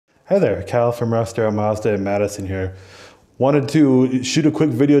Hey there, Cal from Russ Darrow Mazda in Madison here. Wanted to shoot a quick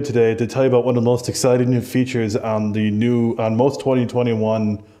video today to tell you about one of the most exciting new features on most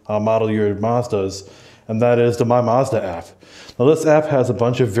 2021 model year Mazdas, and that is the My Mazda app. Now this app has a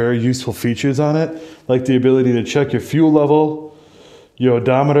bunch of very useful features on it, like the ability to check your fuel level, your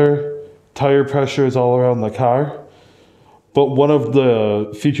odometer, tire pressures all around the car. But one of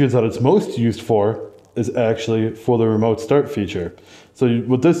the features that it's most used for is actually for the remote start feature. So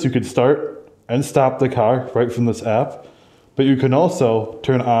with this, you could start and stop the car right from this app, but you can also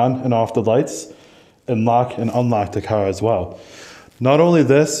turn on and off the lights and lock and unlock the car as well. Not only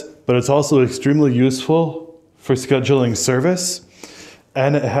this, but it's also extremely useful for scheduling service,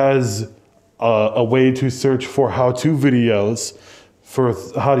 and it has a way to search for how-to videos for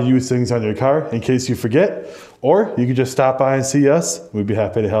how to use things on your car in case you forget, or you can just stop by and see us. We'd be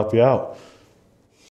happy to help you out.